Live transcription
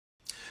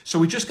So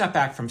we just got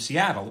back from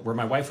Seattle, where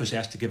my wife was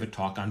asked to give a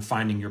talk on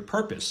finding your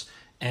purpose.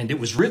 And it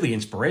was really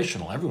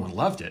inspirational. Everyone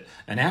loved it.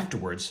 And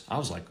afterwards, I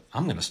was like,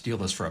 I'm going to steal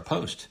this for a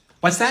post.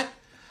 What's that?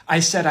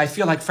 I said, I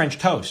feel like French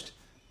toast.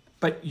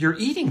 But you're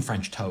eating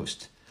French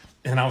toast.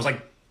 And I was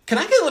like, can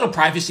I get a little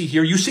privacy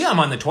here? You see I'm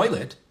on the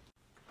toilet.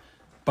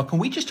 But can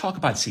we just talk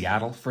about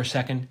Seattle for a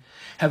second?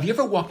 Have you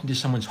ever walked into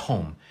someone's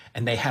home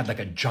and they had like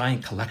a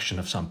giant collection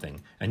of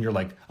something and you're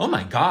like, oh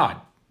my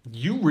God,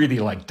 you really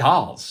like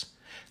dolls.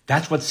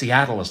 That's what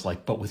Seattle is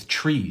like, but with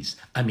trees.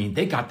 I mean,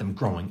 they got them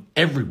growing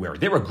everywhere.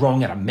 They were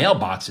growing out of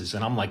mailboxes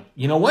and I'm like,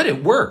 you know what?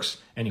 It works.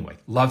 Anyway,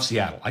 love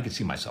Seattle. I could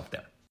see myself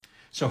there.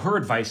 So her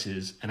advice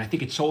is, and I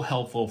think it's so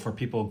helpful for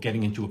people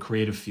getting into a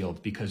creative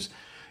field because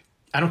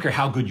I don't care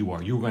how good you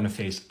are, you're going to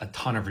face a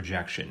ton of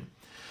rejection.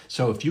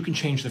 So if you can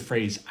change the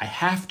phrase, I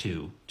have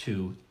to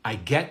I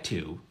get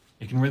to,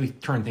 it can really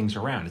turn things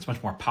around. It's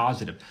much more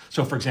positive.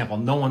 So for example,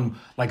 no one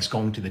likes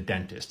going to the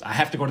dentist. I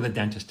have to go to the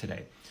dentist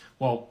today.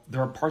 Well,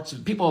 there are parts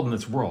of people in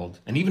this world,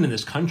 and even in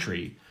this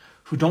country,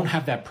 who don't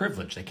have that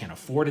privilege. They can't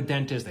afford a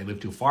dentist, they live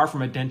too far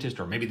from a dentist,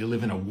 or maybe they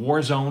live in a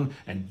war zone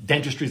and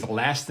dentistry is the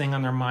last thing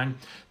on their mind.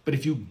 But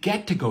if you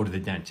get to go to the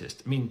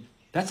dentist, I mean,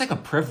 that's like a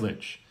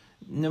privilege.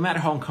 No matter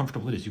how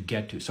uncomfortable it is, you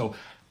get to. So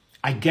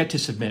I get to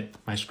submit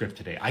my script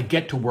today. I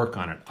get to work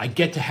on it. I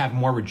get to have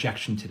more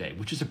rejection today,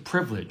 which is a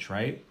privilege,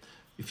 right?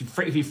 If you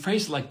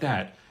phrase it like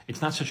that,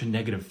 it's not such a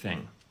negative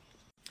thing.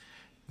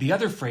 The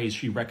other phrase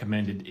she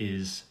recommended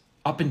is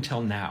up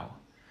until now,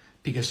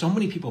 because so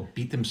many people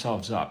beat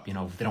themselves up. You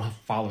know, they don't have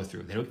follow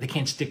through. They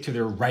can't stick to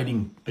their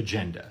writing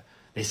agenda.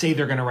 They say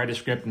they're going to write a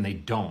script and they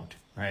don't,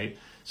 right?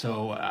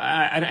 So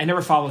I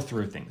never follow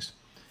through things.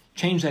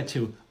 Change that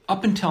to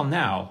up until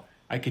now,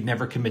 I could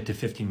never commit to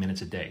 15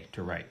 minutes a day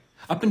to write.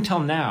 Up until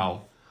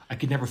now, I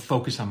could never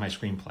focus on my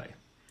screenplay.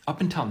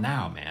 Up until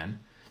now, man.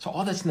 So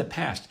all that's in the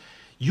past.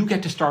 You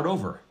get to start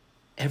over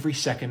every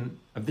second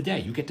of the day.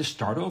 You get to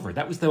start over.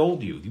 That was the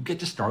old you. You get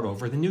to start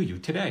over the new you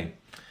today.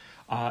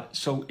 I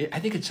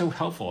think it's so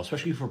helpful,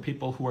 especially for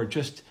people who are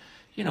just,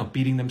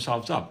 beating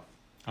themselves up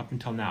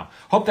until now.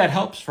 Hope that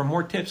helps. For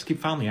more tips, keep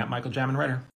following me at Michael Jamin Writer.